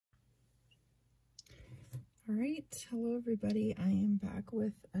All right, hello everybody. I am back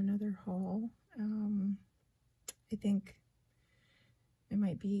with another haul. I think it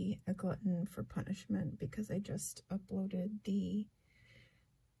might be a glutton for punishment because I just uploaded the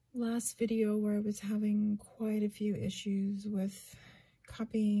last video where I was having quite a few issues with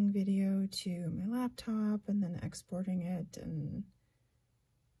copying video to my laptop and then exporting it, and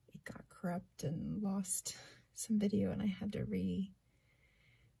it got corrupt and lost some video and I had to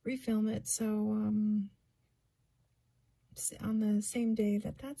refilm it. So on the same day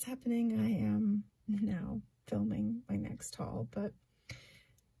that that's happening, I am now filming my next haul, but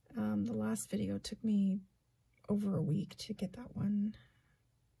the last video took me over a week to get that one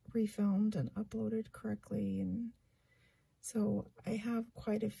refilmed and uploaded correctly, and so I have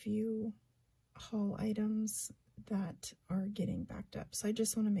quite a few haul items that are getting backed up, so I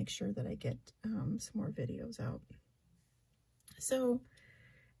just want to make sure that I get some more videos out. So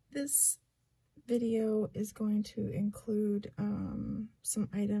this video is going to include some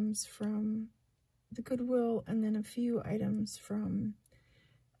items from the Goodwill and then a few items from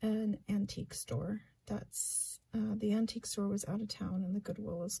an antique store. That's the antique store was out of town and the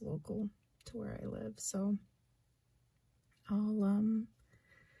Goodwill is local to where I live, so I'll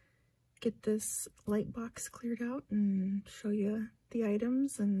get this light box cleared out and show you the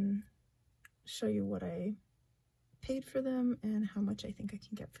items and show you what I paid for them and how much I think I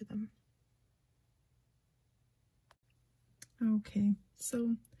can get for them. Okay,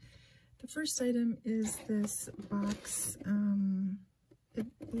 so the first item is this box. It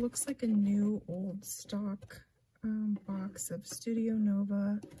looks like a new old stock box of Studio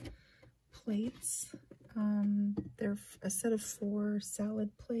Nova plates. They're a set of 4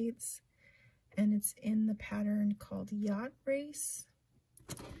 salad plates, and it's in the pattern called Yacht Race.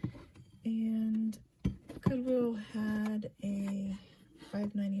 And Goodwill had a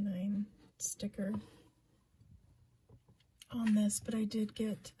 $5.99 sticker on this, but I did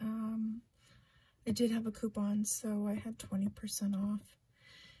get I did have a coupon, so I had 20% off.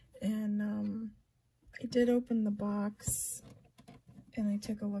 And I did open the box and I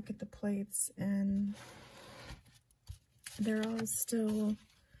took a look at the plates, and they're all still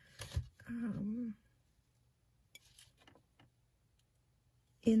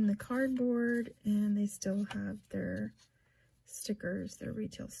in the cardboard, and they still have their stickers, their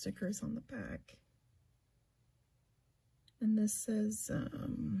retail stickers on the back. And this says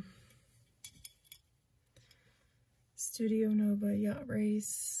Studio Nova Yacht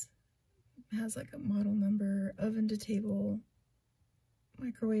Race. It has like a model number, oven to table,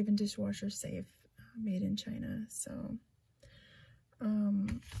 microwave and dishwasher safe, made in China. So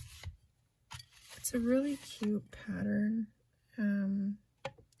it's a really cute pattern,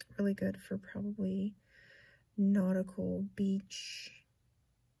 really good for probably nautical beach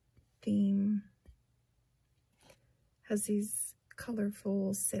theme. Has these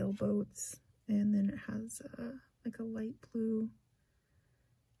colorful sailboats, and then it has like a light blue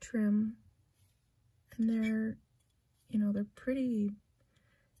trim, and they're, you know, they're pretty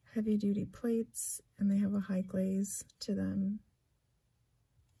heavy duty plates, and they have a high glaze to them,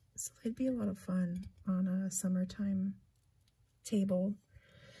 so they'd be a lot of fun on a summertime table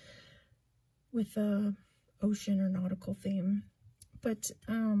with a ocean or nautical theme. But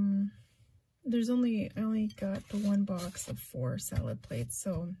I only got the one box of 4 salad plates,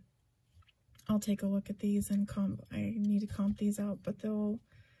 so I'll take a look at these and I need to comp these out, but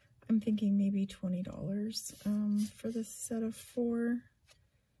I'm thinking maybe $20 for this set of 4,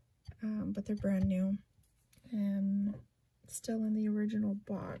 but they're brand new and still in the original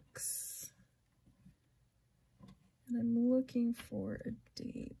box. And I'm looking for a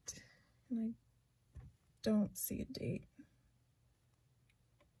date, and I don't see a date.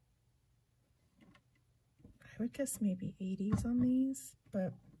 I would guess maybe 80s on these,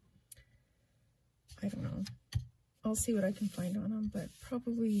 but I don't know. I'll see what I can find on them, but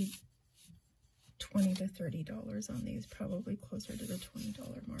probably $20 to $30 on these, probably closer to the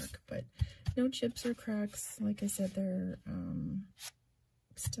 $20 mark, but no chips or cracks. Like I said, they're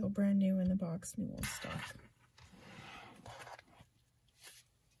still brand new in the box, new old stock.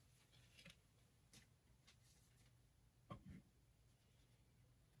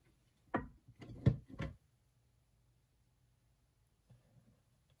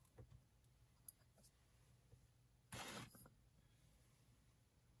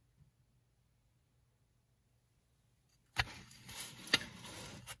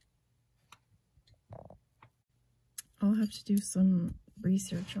 I'll have to do some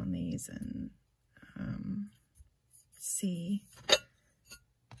research on these and see.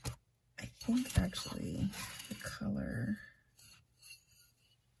 I think actually the color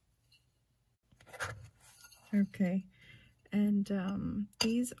Okay. And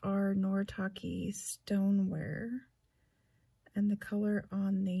these are Noritake stoneware. And the color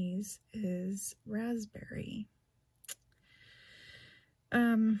on these is raspberry.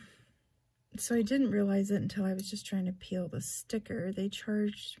 So I didn't realize it until I was just trying to peel the sticker. They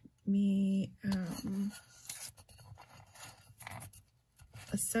charged me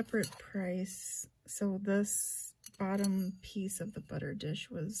a separate price. So this bottom piece of the butter dish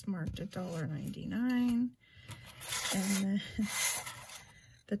was marked $1.99, and then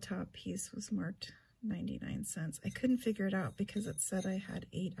the top piece was marked 99 cents. I couldn't figure it out because it said I had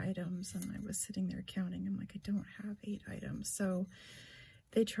 8 items, and I was sitting there counting. I'm like, I don't have 8 items. So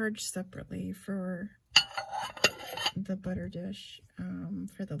they charged separately for the butter dish,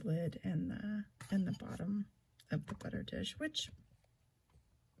 for the lid and the bottom of the butter dish, which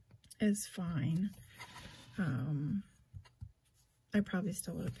is fine. I probably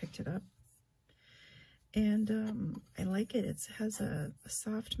still would have picked it up. And I like it. It has a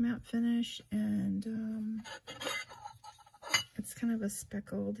soft matte finish, and it's kind of a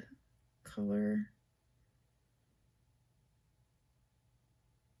speckled color.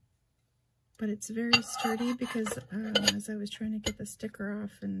 But it's very sturdy because as I was trying to get the sticker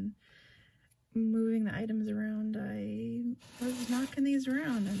off and moving the items around, I was knocking these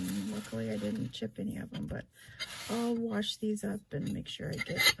around, and luckily I didn't chip any of them. But I'll wash these up and make sure I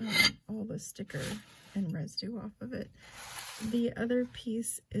get all the sticker and residue off of it. The other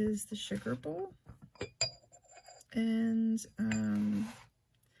piece is the sugar bowl, and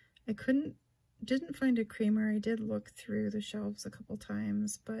I didn't find a creamer. I did look through the shelves a couple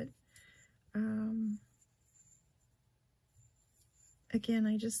times, but again,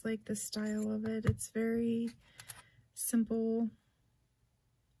 I just like the style of it. It's very simple.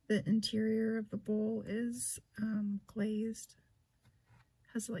 The interior of the bowl is glazed.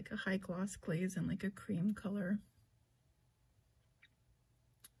 Has like a high gloss glaze and like a cream color.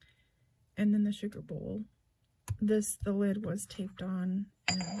 And then the sugar bowl. The lid was taped on,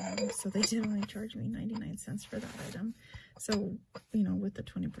 and so they did only charge me 99 cents for that item. So, you know, with the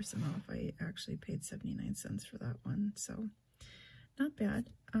 20% off, I actually paid 79 cents for that one. So, not bad.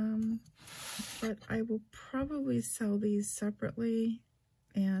 But I will probably sell these separately.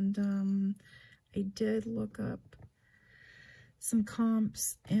 And I did look up some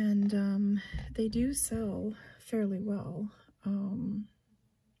comps, and they do sell fairly well.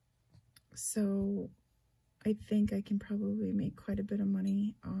 So I think I can probably make quite a bit of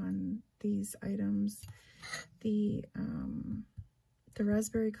money on these items. The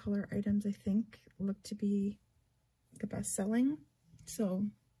raspberry color items, I think, look to be the best selling. So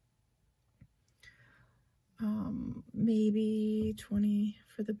maybe 20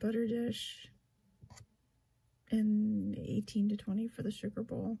 for the butter dish and 18 to 20 for the sugar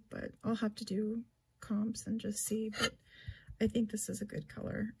bowl, but I'll have to do comps and just see. But I think this is a good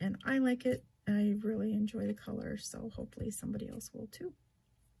color, and I like it. I really enjoy the color, so hopefully somebody else will too.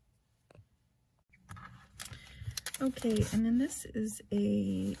 Okay, and then this is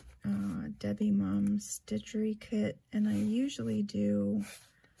a Debbie Mom Stitchery kit, and I usually do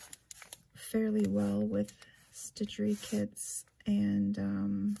fairly well with Stitchery kits,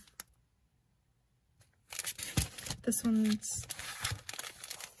 and this one's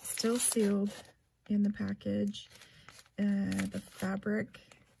still sealed in the package. The fabric,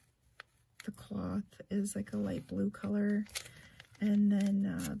 the cloth is like a light blue color, and then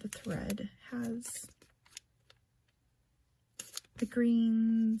the thread has the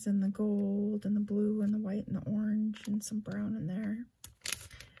greens and the gold and the blue and the white and the orange and some brown in there.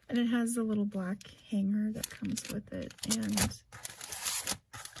 And it has the little black hanger that comes with it. And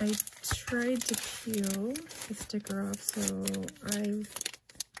I tried to peel the sticker off, so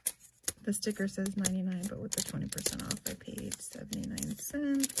the sticker says 99, but with the 20% off, I paid 79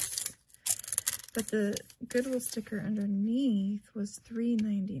 cents. But the Goodwill sticker underneath was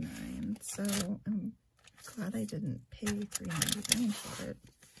 $3.99, so I'm glad I didn't pay $3.99 for it.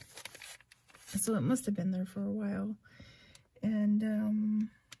 So it must have been there for a while. And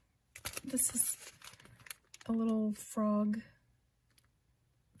this is a little frog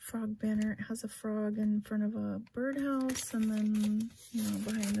banner. It has a frog in front of a birdhouse, and then, you know,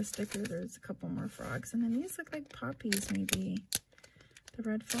 behind the sticker there's a couple more frogs. And then these look like poppies, maybe. The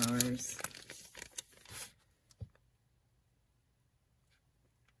red flowers.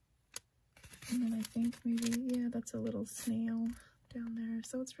 And then I think maybe, yeah, that's a little snail down there.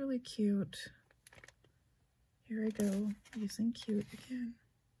 So it's really cute. Here I go, using cute again.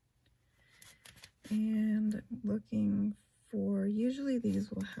 And looking for, usually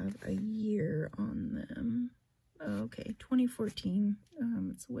these will have a year on them. Okay, 2014.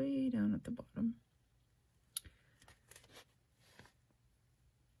 It's way down at the bottom.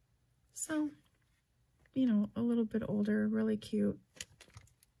 So, you know, a little bit older, really cute,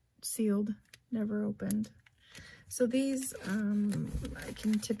 sealed, never opened. So these I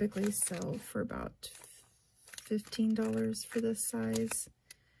can typically sell for about $15 for this size,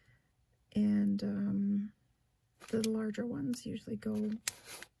 and the larger ones usually go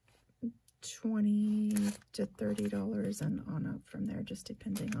 $20 to $30 and on up from there, just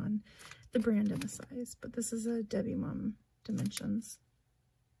depending on the brand and the size. But this is a Debbie Mom Dimensions.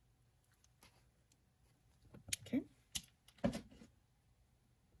 Okay.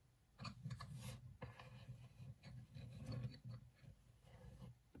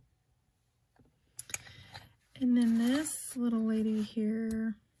 And then this little lady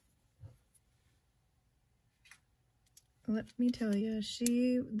here, let me tell you,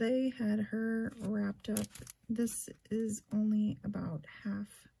 they had her wrapped up. This is only about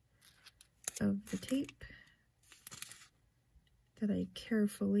half of the tape that I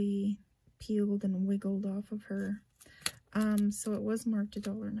carefully peeled and wiggled off of her. So it was marked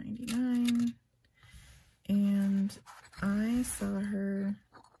 $1.99, and I saw her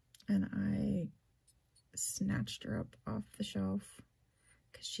and I snatched her up off the shelf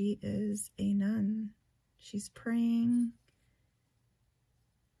because she is a nun. She's praying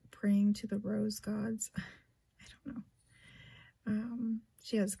to the rose gods. I don't know.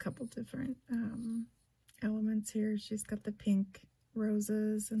 She has a couple different elements here. She's got the pink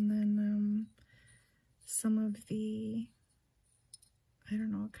roses, and then some of the, I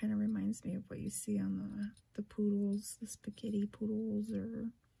don't know, it kind of reminds me of what you see on the poodles, the spaghetti poodles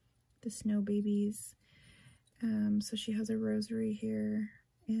or the snow babies. So she has a rosary here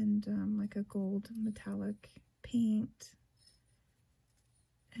and like a gold metallic paint.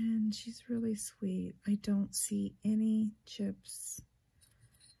 And she's really sweet. I don't see any chips.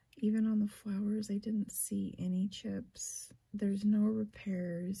 Even on the flowers, I didn't see any chips. There's no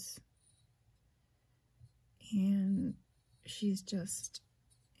repairs. And she's just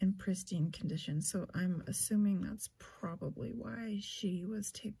in pristine condition. So I'm assuming that's probably why she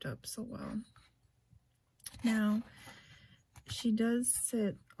was taped up so well. Now, she does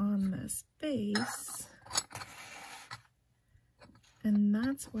sit on this base, and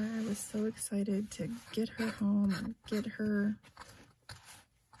that's why I was so excited to get her home and get her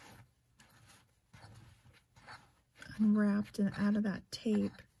unwrapped and out of that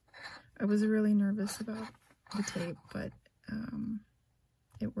tape. I was really nervous about the tape, but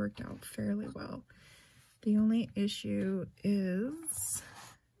it worked out fairly well. The only issue is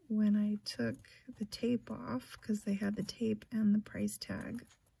when I took the tape off, because they had the tape and the price tag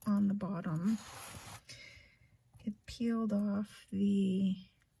on the bottom, it peeled off the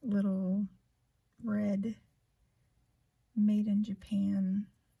little red Made in Japan,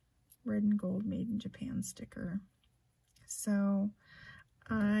 red and gold Made in Japan sticker. So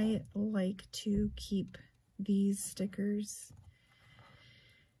I like to keep these stickers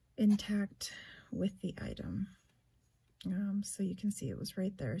intact with the item. So you can see it was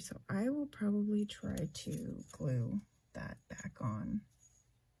right there. So I will probably try to glue that back on.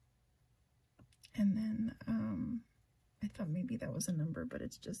 And then I thought maybe that was a number, but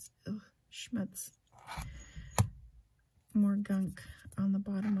it's just schmutz. More gunk on the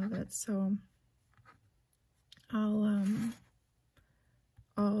bottom of it. So I'll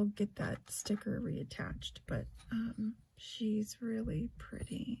get that sticker reattached, but she's really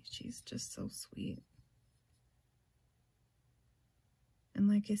pretty. She's just so sweet. And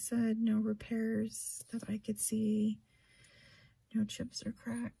like I said, no repairs that I could see, no chips or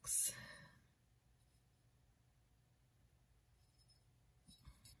cracks.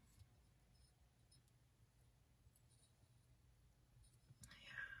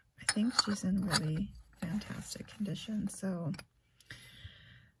 Yeah, I think she's in really fantastic condition. So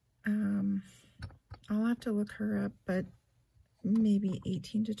I'll have to look her up, but maybe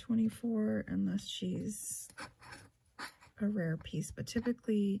 18 to 24 unless she's a rare piece. But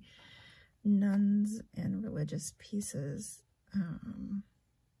typically nuns and religious pieces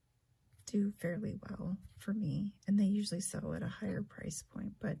do fairly well for me, and they usually sell at a higher price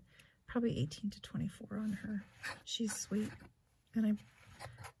point, but probably 18 to 24 on her. She's sweet, and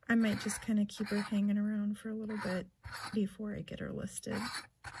I might just kind of keep her hanging around for a little bit before I get her listed.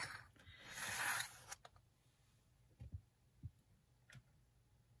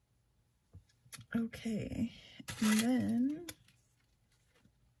 Okay, and then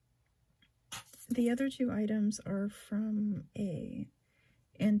the other two items are from a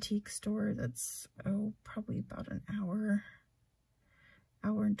antique store that's, probably about an hour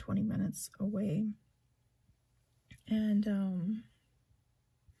and 20 minutes away. And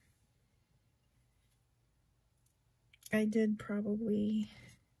I did probably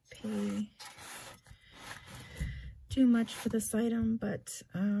pay too much for this item, but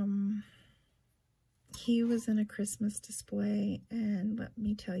he was in a Christmas display, and let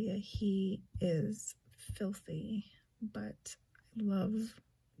me tell you, he is filthy, but I love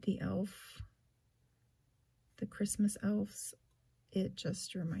the elf, the Christmas elves. It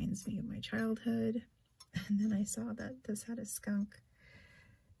just reminds me of my childhood. And then I saw that this had a skunk.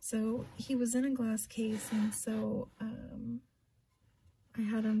 So he was in a glass case, and so I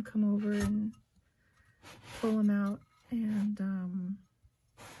had him come over and pull him out, and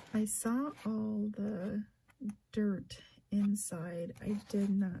I saw all the dirt inside. I did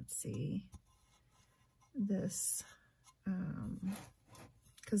not see this,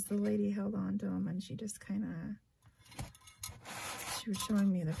 because the lady held on to him, and she just kind of, she was showing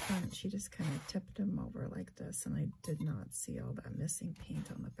me the front, she just kind of tipped him over like this, and I did not see all that missing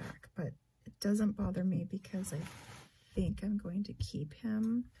paint on the back. But it doesn't bother me because I think I'm going to keep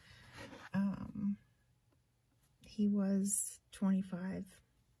him. He was $25,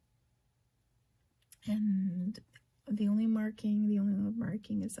 and the only marking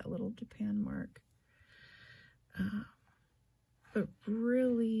is that little Japan mark. But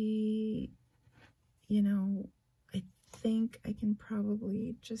really, you know, I think I can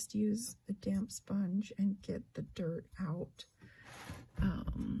probably just use a damp sponge and get the dirt out.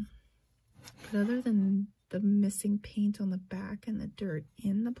 But other than the missing paint on the back and the dirt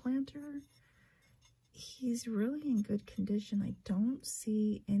in the planter, he's really in good condition. I don't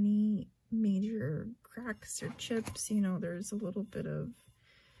see any major cracks or chips. You know, there's a little bit of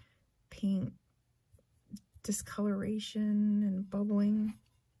paint discoloration and bubbling,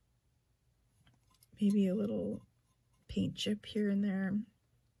 maybe a little paint chip here and there,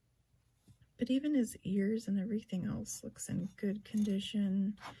 but even his ears and everything else looks in good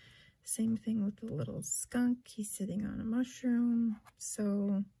condition. Same thing with the little skunk. He's sitting on a mushroom.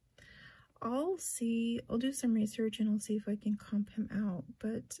 So I'll do some research and I'll see if I can comp him out.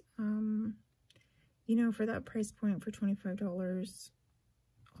 But you know, for that price point, for $25,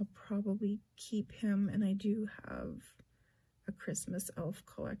 I'll probably keep him. And I do have a Christmas elf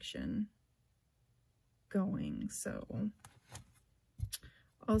collection going, so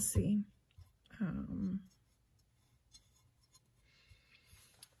I'll see.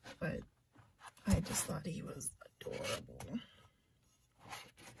 But I just thought he was adorable.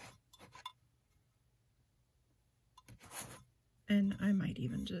 And I might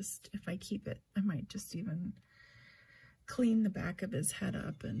even just, if I keep it, I might just even clean the back of his head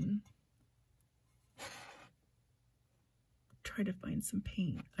up and try to find some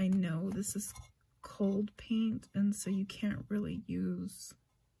paint. I know this is cold paint, and so you can't really use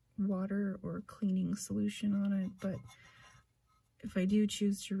water or cleaning solution on it, but if I do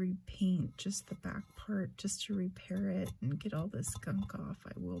choose to repaint just the back part, just to repair it and get all this gunk off,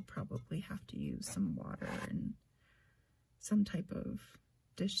 I will probably have to use some water and some type of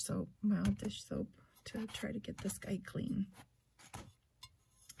dish soap, mild dish soap, to try to get this guy clean.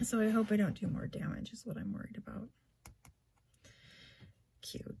 So I hope I don't do more damage is what I'm worried about.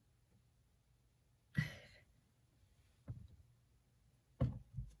 Cute.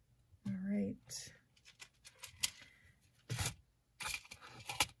 All right.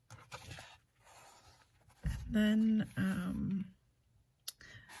 Then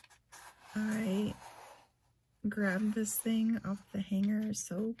I grabbed this thing off the hanger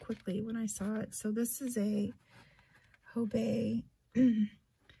so quickly when I saw it. So this is a Hobe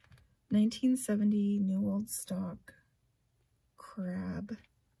 1970 New Old Stock crab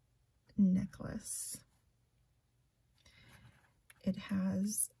necklace. It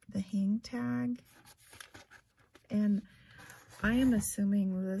has the hang tag, and I am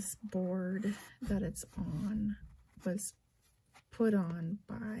assuming this board that it's on was put on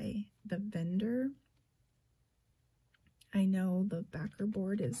by the vendor. I know the backer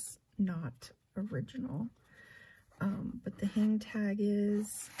board is not original, but the hang tag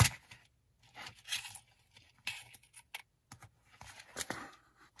is.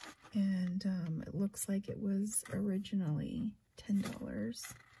 And it looks like it was originally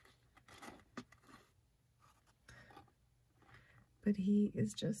 $10. But he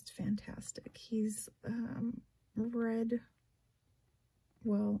is just fantastic. He's red,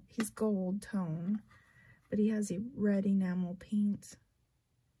 well, he's gold tone, but he has a red enamel paint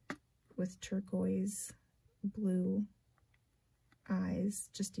with turquoise blue eyes,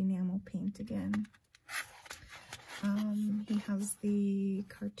 just enamel paint again. He has the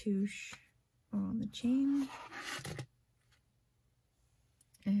cartouche on the chain,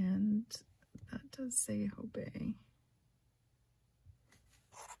 and that does say Hobe.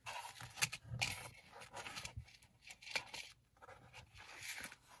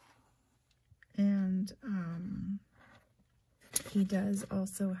 he does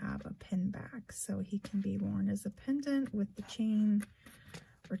also have a pin back, so he can be worn as a pendant with the chain,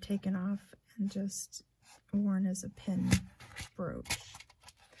 or taken off and just worn as a pin brooch.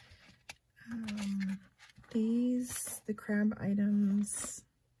 The crab items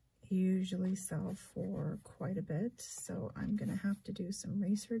usually sell for quite a bit, so I'm gonna have to do some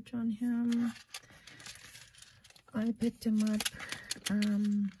research on him. I picked him up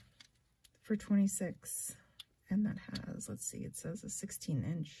for $26, and that has, let's see, it says a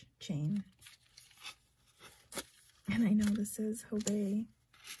 16-inch chain. And I know this is Hobe.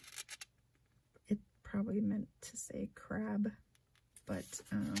 It probably meant to say crab, but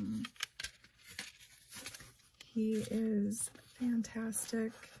he is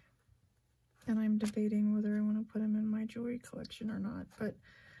fantastic, and I'm debating whether I want to put him in my jewelry collection or not, but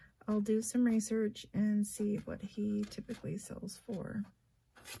I'll do some research and see what he typically sells for,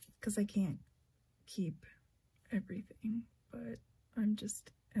 because I can't keep everything, but I'm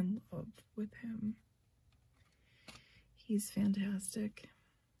just in love with him. He's fantastic.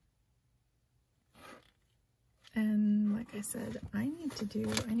 And like I said, I need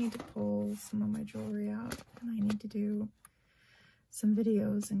to pull some of my jewelry out, and I need to do some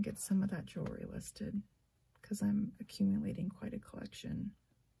videos and get some of that jewelry listed, because I'm accumulating quite a collection.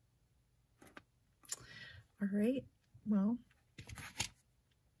 All right, well,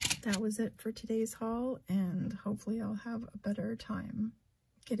 that was it for today's haul, and hopefully I'll have a better time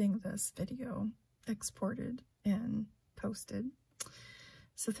getting this video exported and posted.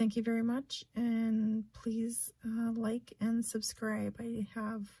 So thank you very much, and please like and subscribe. I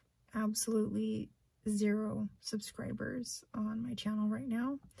have absolutely 0 subscribers on my channel right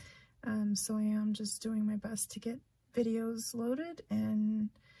now, so I am just doing my best to get videos loaded, and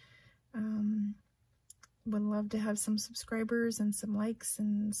would love to have some subscribers and some likes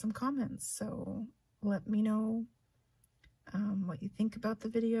and some comments. So let me know what you think about the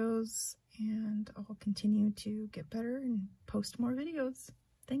videos, and I'll continue to get better and post more videos.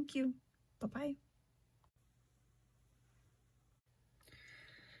 Thank you. Bye-bye.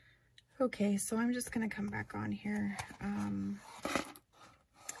 Okay, so I'm just going to come back on here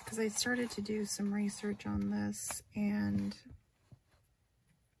because I started to do some research on this, and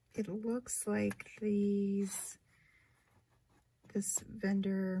it looks like this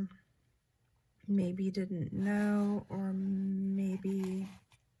vendor maybe didn't know, or maybe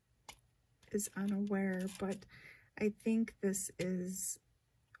is unaware, but I think this is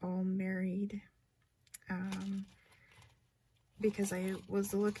all married, because I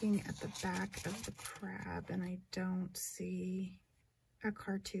was looking at the back of the crab and I don't see a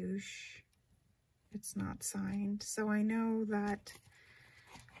cartouche. It's not signed. So I know that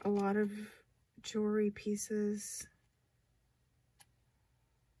a lot of jewelry pieces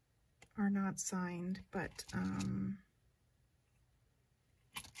are not signed, but I'm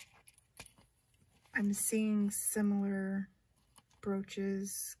seeing similar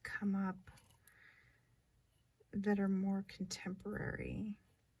brooches come up that are more contemporary.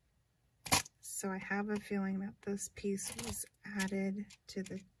 So I have a feeling that this piece was added to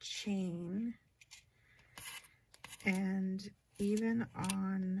the chain, and even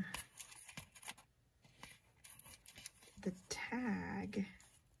on the tag,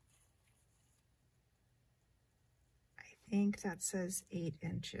 I think that says 8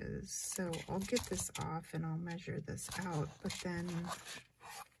 inches. So I'll get this off and I'll measure this out, but then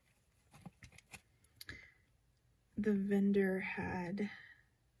the vendor had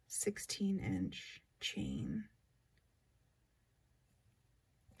 16-inch chain.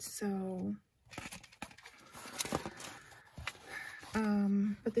 So,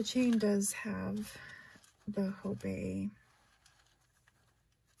 but the chain does have the Hobe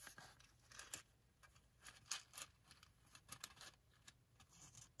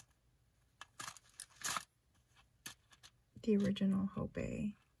the original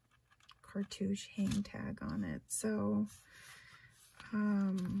Hobe cartouche hang tag on it. So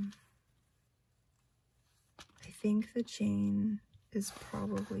I think the chain is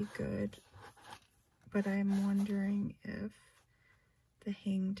probably good, but I'm wondering if the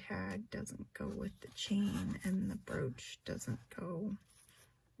hang tag doesn't go with the chain and the brooch doesn't go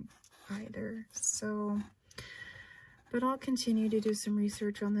either. So, but I'll continue to do some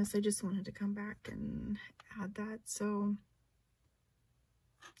research on this. I just wanted to come back and add that. So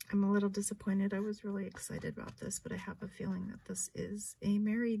I'm a little disappointed. I was really excited about this, but I have a feeling that this is a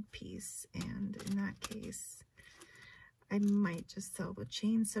married piece, and in that case, I might just sell the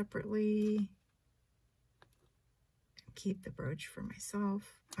chain separately, keep the brooch for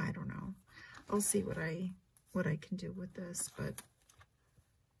myself. I don't know. I'll see what I can do with this, but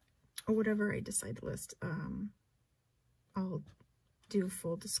or whatever I decide to list, I'll do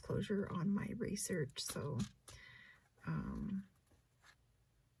full disclosure on my research. So,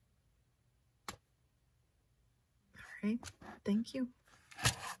 all right. Thank you.